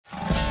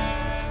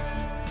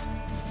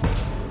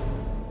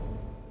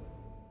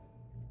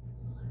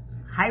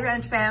Hi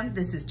Ranch fam,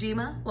 this is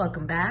Jima.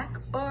 Welcome back,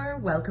 or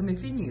welcome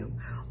if you're new.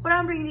 What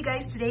I'm bringing you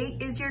guys today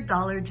is your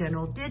Dollar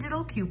General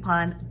digital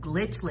coupon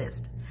glitch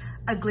list.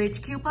 A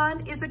glitch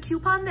coupon is a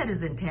coupon that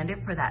is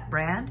intended for that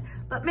brand,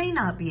 but may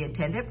not be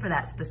intended for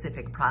that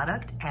specific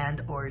product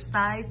and or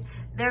size,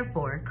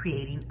 therefore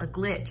creating a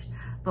glitch.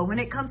 But when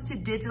it comes to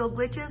digital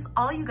glitches,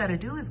 all you gotta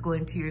do is go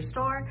into your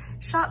store,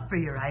 shop for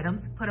your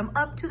items, put them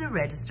up to the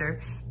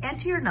register,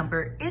 enter your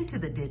number into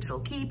the digital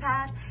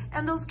keypad,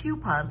 and those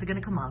coupons are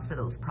gonna come off for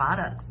those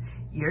products.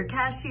 Your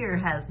cashier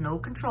has no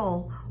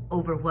control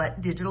over what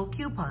digital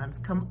coupons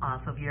come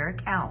off of your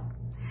account.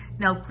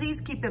 Now,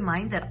 please keep in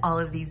mind that all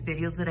of these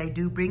videos that I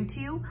do bring to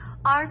you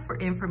are for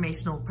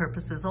informational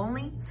purposes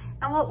only,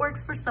 and what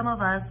works for some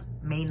of us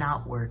may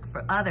not work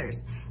for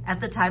others.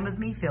 At the time of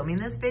me filming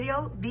this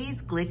video,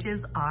 these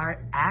glitches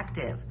are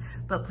active,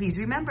 but please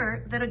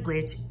remember that a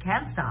glitch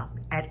can stop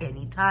at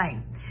any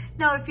time.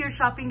 Now, if you're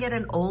shopping at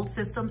an old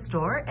system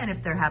store, and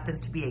if there happens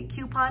to be a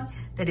coupon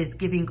that is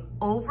giving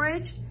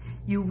overage,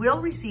 you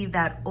will receive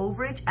that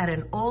overage at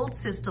an old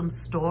system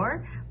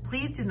store.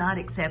 Please do not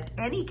accept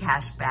any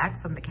cash back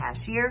from the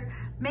cashier.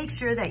 Make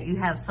sure that you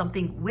have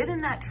something within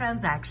that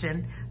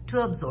transaction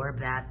to absorb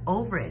that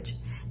overage.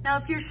 Now,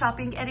 if you're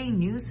shopping at a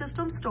new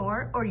system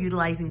store or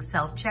utilizing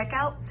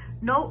self-checkout,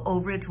 no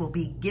overage will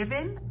be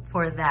given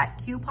for that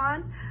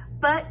coupon,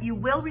 but you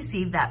will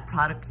receive that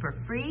product for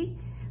free.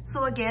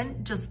 So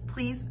again, just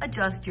please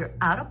adjust your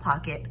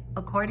out-of-pocket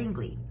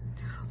accordingly.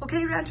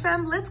 Okay, Ranch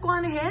fam, let's go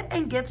on ahead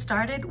and get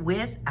started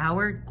with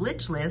our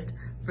glitch list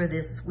for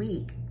this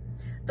week.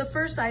 The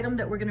first item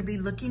that we're gonna be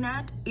looking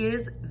at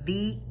is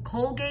the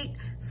Colgate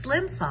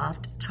Slim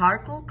Soft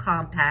Charcoal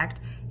Compact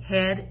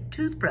Head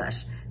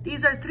Toothbrush.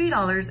 These are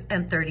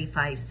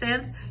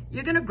 $3.35.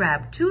 You're gonna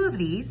grab 2 of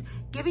these,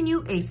 giving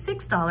you a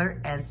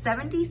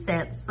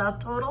 $6.70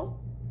 subtotal.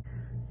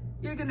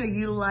 You're gonna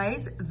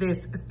utilize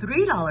this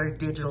 $3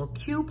 digital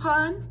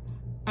coupon,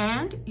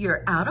 and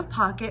your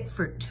out-of-pocket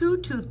for 2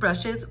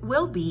 toothbrushes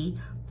will be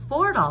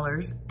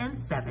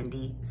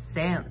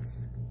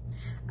 $4.70.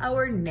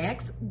 Our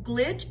next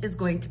glitch is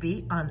going to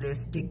be on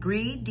this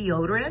Degree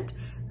deodorant.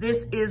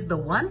 This is the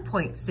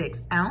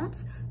 1.6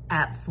 ounce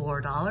at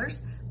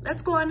 $4.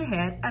 Let's go on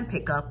ahead and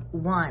pick up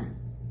 1.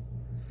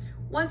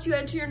 Once you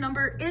enter your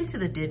number into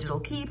the digital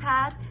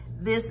keypad,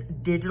 this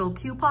digital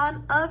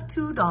coupon of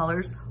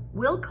 $2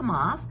 will come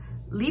off,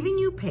 leaving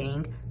you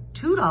paying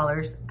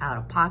 $2 out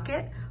of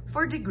pocket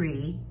for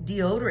Degree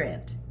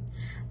deodorant.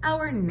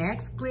 Our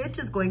next glitch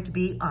is going to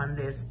be on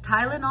this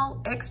Tylenol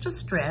Extra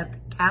Strength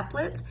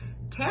Caplets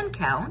 10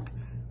 count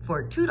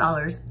for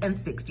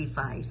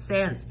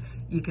 $2.65.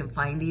 You can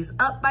find these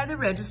up by the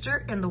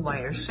register in the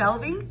wire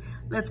shelving.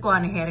 Let's go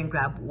on ahead and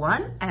grab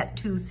 1 at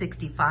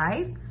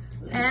 $2.65.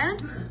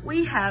 And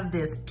we have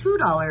this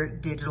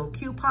 $2 digital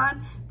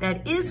coupon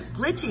that is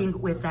glitching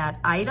with that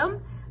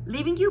item,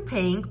 leaving you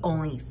paying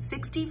only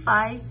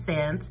 65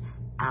 cents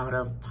out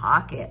of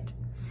pocket.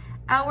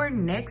 Our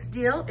next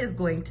deal is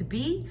going to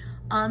be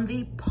on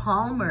the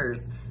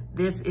Palmer's.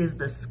 This is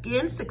the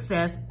Skin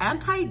Success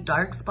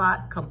Anti-Dark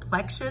Spot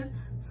Complexion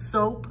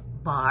Soap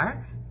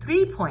Bar,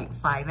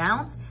 3.5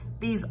 ounce.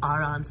 These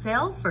are on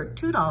sale for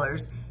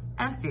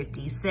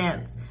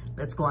 $2.50.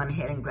 Let's go on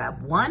ahead and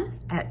grab 1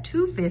 at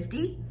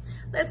 $2.50.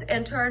 Let's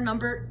enter our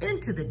number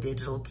into the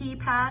digital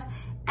keypad,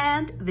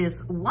 and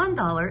this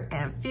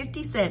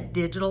 $1.50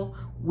 digital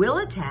will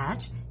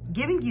attach,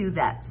 giving you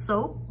that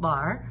soap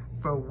bar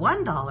for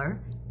 $1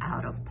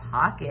 out of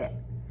pocket.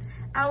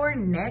 Our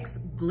next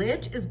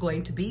glitch is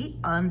going to be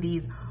on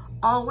these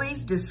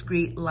Always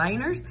Discreet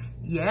liners.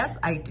 Yes,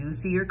 I do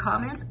see your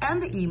comments and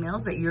the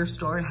emails that your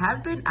store has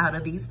been out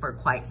of these for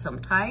quite some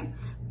time,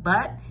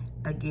 but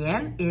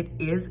again, it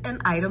is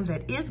an item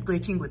that is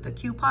glitching with the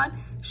coupon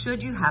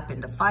should you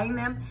happen to find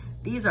them.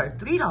 These are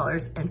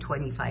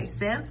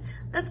 $3.25.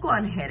 Let's go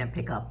on ahead and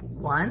pick up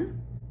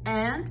 1.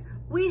 And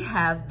we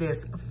have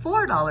this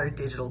 $4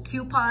 digital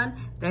coupon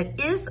that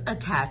is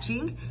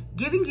attaching,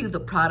 giving you the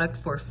product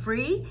for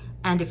free.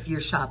 And if you're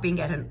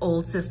shopping at an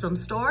old system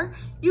store,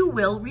 you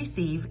will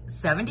receive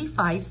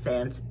 75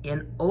 cents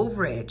in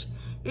overage.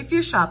 If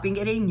you're shopping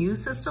at a new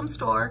system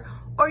store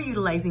or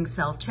utilizing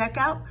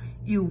self-checkout,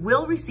 you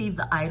will receive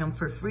the item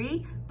for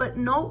free, but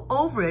no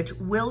overage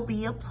will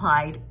be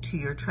applied to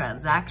your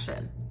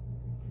transaction.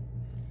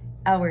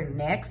 Our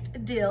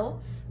next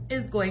deal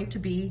is going to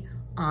be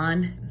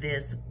on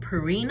this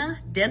Purina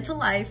Dental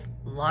Life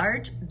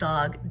Large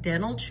Dog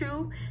Dental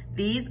Chew.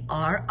 These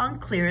are on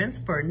clearance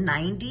for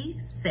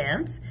 90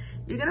 cents.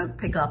 You're gonna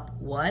pick up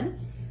 1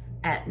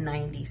 at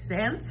 90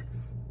 cents.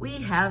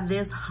 We have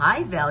this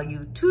high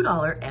value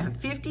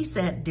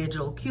 $2.50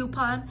 digital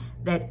coupon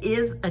that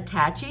is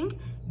attaching,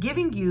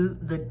 giving you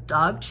the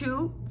dog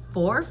chew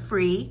for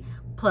free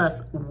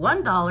plus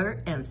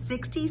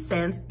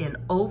 $1.60 in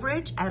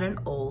overage at an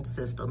old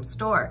system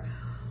store.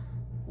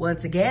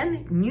 Once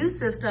again, new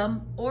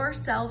system or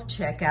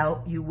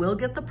self-checkout, you will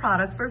get the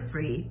product for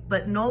free,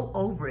 but no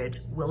overage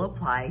will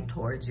apply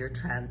towards your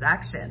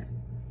transaction.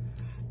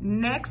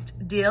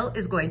 Next deal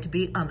is going to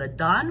be on the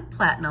Dawn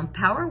Platinum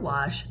Power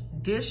Wash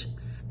dish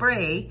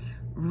spray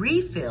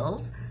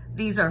refills.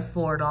 These are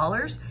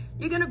 $4.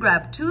 You're gonna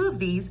grab 2 of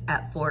these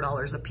at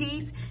 $4 a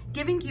piece,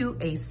 giving you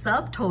a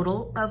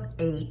subtotal of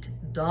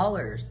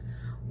 $8.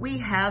 We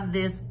have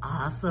this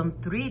awesome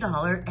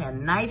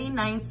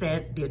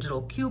 $3.99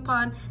 digital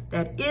coupon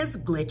that is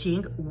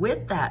glitching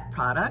with that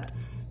product,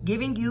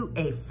 giving you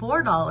a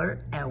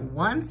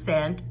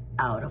 $4.01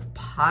 out of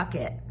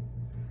pocket.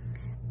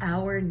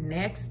 Our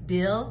next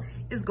deal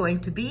is going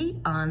to be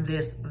on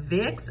this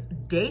Vicks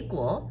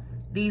Dayquil.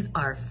 These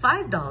are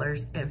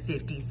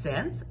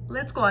 $5.50.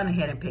 Let's go on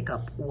ahead and pick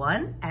up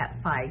 1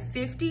 at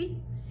 $5.50.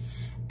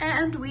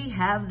 And we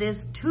have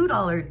this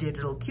 $2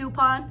 digital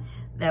coupon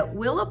that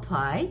will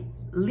apply,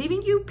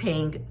 leaving you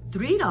paying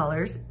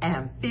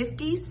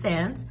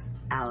 $3.50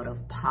 out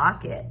of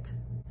pocket.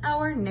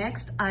 Our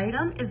next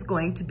item is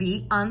going to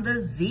be on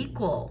the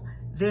ZzzQuil.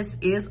 This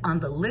is on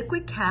the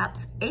liquid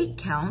caps 8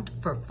 count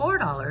for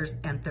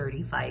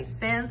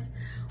 $4.35.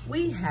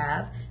 We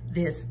have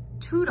this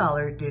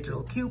 $2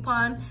 digital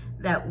coupon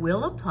that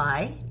will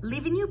apply,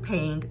 leaving you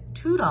paying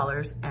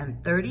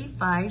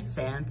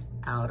 $2.35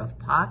 out of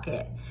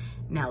pocket.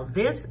 Now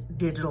this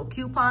digital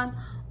coupon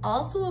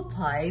also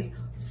applies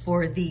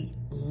for the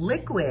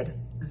liquid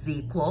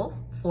ZzzQuil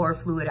 4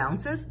 fluid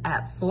ounces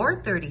at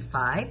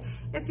 $4.35.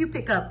 If you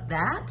pick up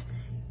that,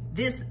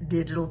 this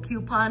digital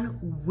coupon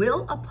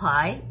will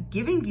apply,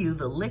 giving you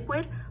the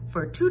liquid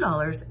for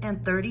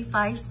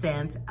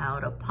 $2.35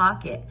 out of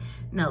pocket.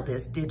 Now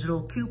this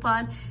digital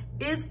coupon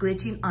is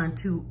glitching on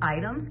 2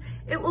 items.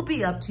 It will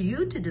be up to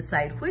you to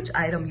decide which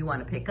item you want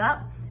to pick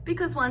up,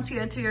 because once you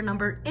enter your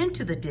number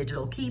into the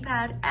digital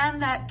keypad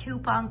and that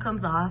coupon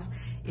comes off,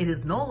 it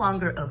is no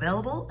longer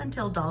available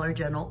until Dollar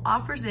General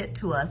offers it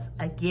to us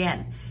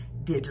again.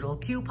 Digital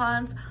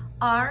coupons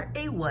are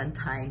a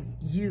one-time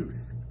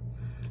use.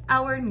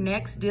 Our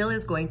next deal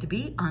is going to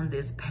be on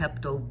this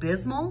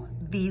Pepto-Bismol.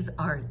 These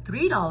are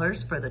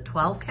 $3 for the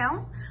 12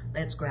 count.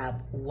 Let's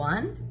grab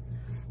 1.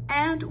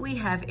 And we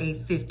have a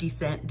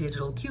 50-cent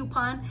digital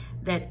coupon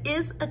that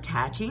is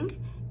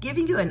attaching,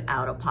 giving you an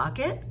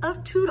out-of-pocket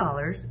of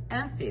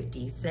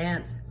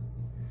 $2.50.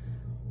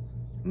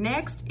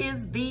 Next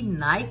is the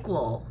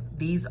NyQuil.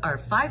 These are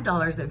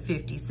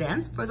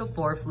 $5.50 for the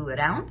 4 fluid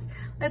ounce.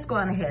 Let's go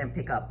on ahead and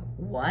pick up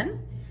 1.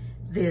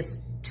 This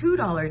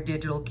 $2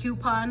 digital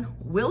coupon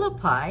will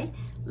apply,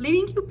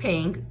 leaving you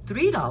paying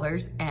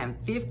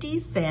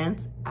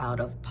 $3.50 out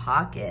of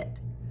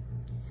pocket.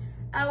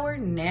 Our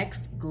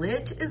next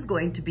glitch is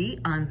going to be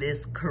on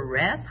this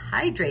Caress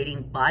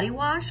Hydrating Body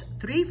Wash,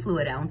 3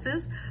 fluid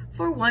ounces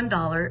for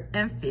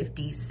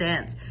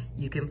 $1.50.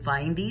 You can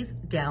find these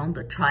down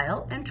the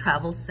trial and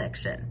travel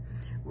section.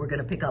 We're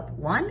gonna pick up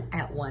 1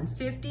 at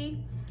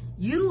 $1.50,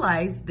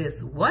 utilize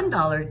this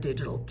 $1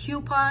 digital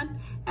coupon,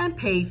 and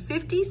pay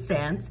 50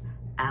 cents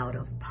out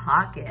of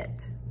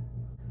pocket.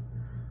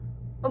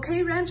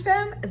 Okay, Ranch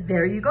Fam,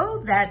 there you go.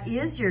 That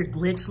is your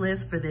glitch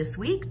list for this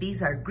week.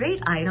 These are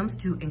great items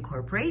to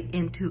incorporate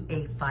into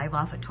a 5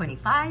 off of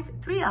 25,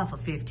 3 off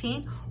of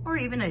 15, or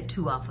even a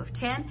 2 off of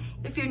 10.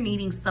 If you're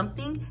needing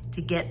something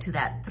to get to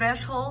that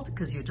threshold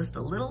because you're just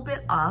a little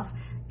bit off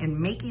and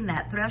making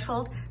that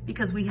threshold,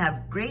 because we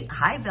have great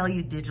high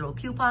value digital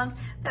coupons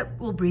that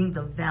will bring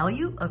the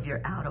value of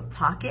your out of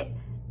pocket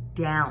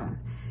down.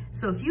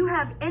 So if you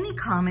have any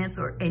comments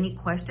or any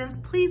questions,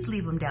 please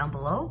leave them down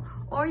below,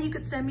 or you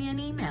could send me an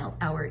email.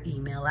 Our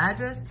email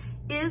address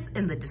is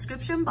in the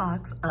description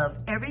box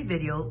of every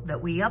video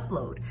that we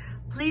upload.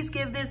 Please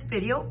give this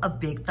video a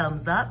big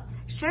thumbs up,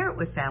 share it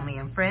with family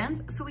and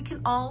friends so we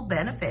can all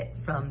benefit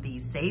from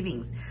these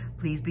savings.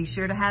 Please be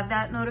sure to have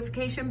that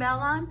notification bell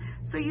on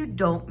so you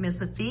don't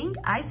miss a thing.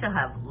 I still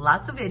have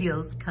lots of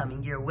videos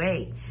coming your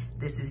way.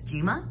 This is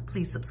Jima.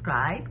 Please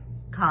subscribe,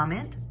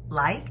 comment,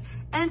 like,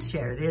 and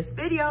share this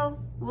video.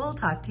 We'll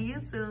talk to you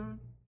soon.